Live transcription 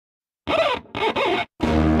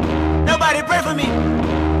Somebody pray for me.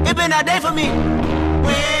 It been a day for me.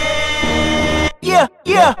 Yeah,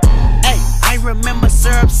 yeah. Hey, I remember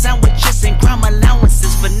syrup sandwiches and crime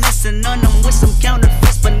allowances, finessing on them with some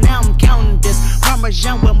counterfeits, but now I'm counting this.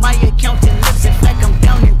 Parmesan with my accountant lips, in fact I'm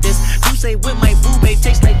counting this. You say with my boo babe,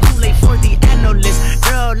 tastes like Kool-Aid for the analyst.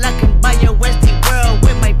 Girl, I can buy your Westie world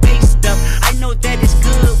with my pay stuff. I know that it's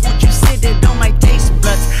good, won't you sit it on my taste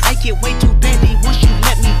buds? I get way too petty once you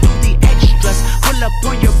let me do the extras. Pull up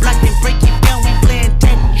on your block and break it down, we playing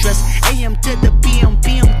Tetris. AM to the PM,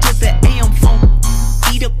 PM to the AM phone.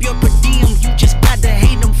 Eat up your per diem, you just gotta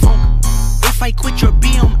hate them funk. If I quit your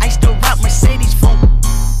BM, I still rock Mercedes funk.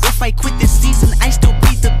 If I quit this season, I still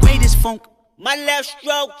be the greatest funk. My left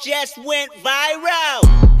stroke just went viral.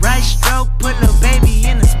 Right stroke put a baby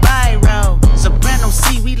in a spiral. Soprano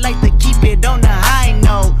C, we like to keep it on the high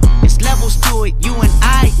note. It's levels to it, you and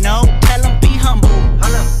I know. Tell them be humble.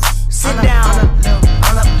 Sit down.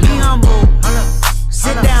 Be humble.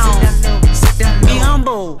 Sit down. Be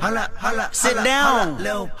humble. Sit down.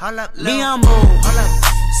 Be humble.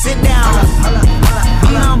 Sit down.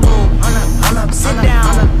 Be humble. Sit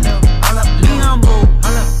down. Be humble.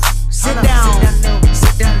 Sit down.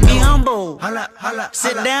 Be humble.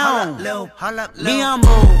 Sit down. Be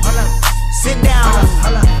humble. Sit down.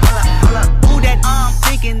 Who that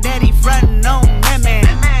thinking that he frontin' on man?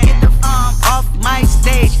 Get the off my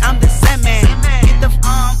stage, I'm the same man. Get the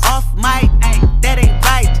off my, that ain't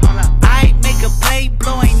right. I make a play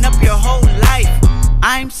blowing up your whole life.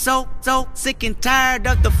 I'm so sick and tired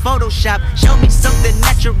of the Photoshop. Show me something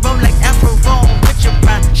natural like Afro with your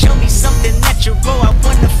prime. Show me something natural, I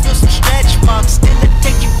wanna feel some stretch marks. Still it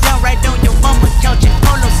take you down right on your mama couch in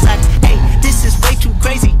polo socks. Hey, this is way too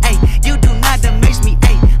crazy, hey. You do not amaze me,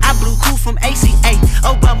 hey. I blew cool from ACA.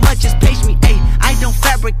 Obama just page me, hey. I don't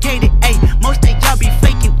fabricate it, hey. Most of y'all be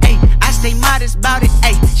faking, hey. I stay modest about it,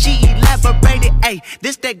 hey. She elaborated, hey.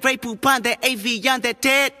 This that Grey Poupon, that AV on that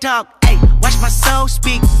TED Talk, hey. Watch my soul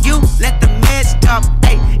speak, you let the meds talk,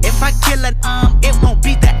 hey. If I kill it, it won't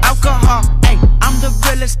be the alcohol, hey. I'm the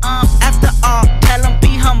realest, after all. Tell them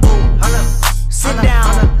be humble. Sit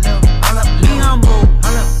down. Be humble.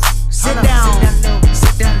 Sit down.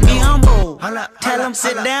 Be humble. Tell them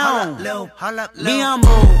sit down. Be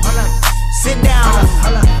humble. Sit down.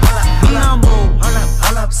 Be humble.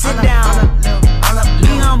 Sit down. Be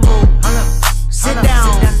humble. Sit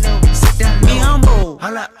down. Be humble.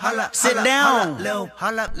 Sit down.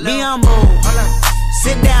 Be humble.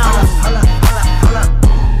 Sit down.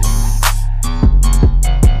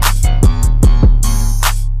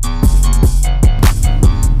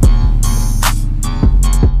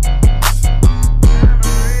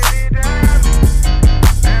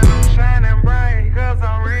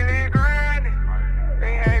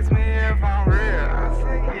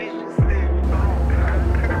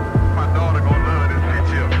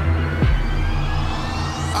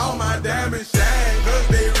 Diamond shine, cause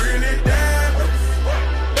they really diamonds.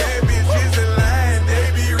 Bad bitches in line, they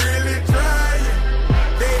be really trying.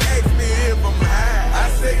 They ask me if I'm high, I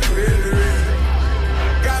say really, really.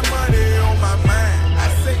 Got money on my mind, I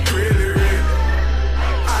say really, really.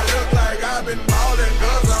 I look like I've been ballin'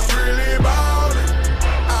 cause I'm really ballin'.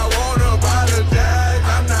 I wanna apologize,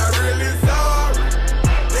 I'm not really sorry.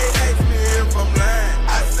 They ask me if I'm lying,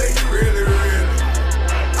 I say really, really.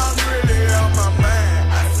 I'm really on my mind.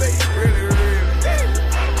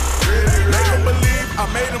 I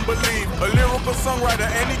made him believe, a lyrical songwriter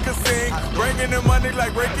and he could sing, bringing in money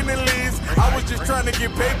like breaking in leaves. I was just trying to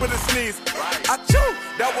get paper to sneeze. I chew,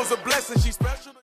 that was a blessing, she special.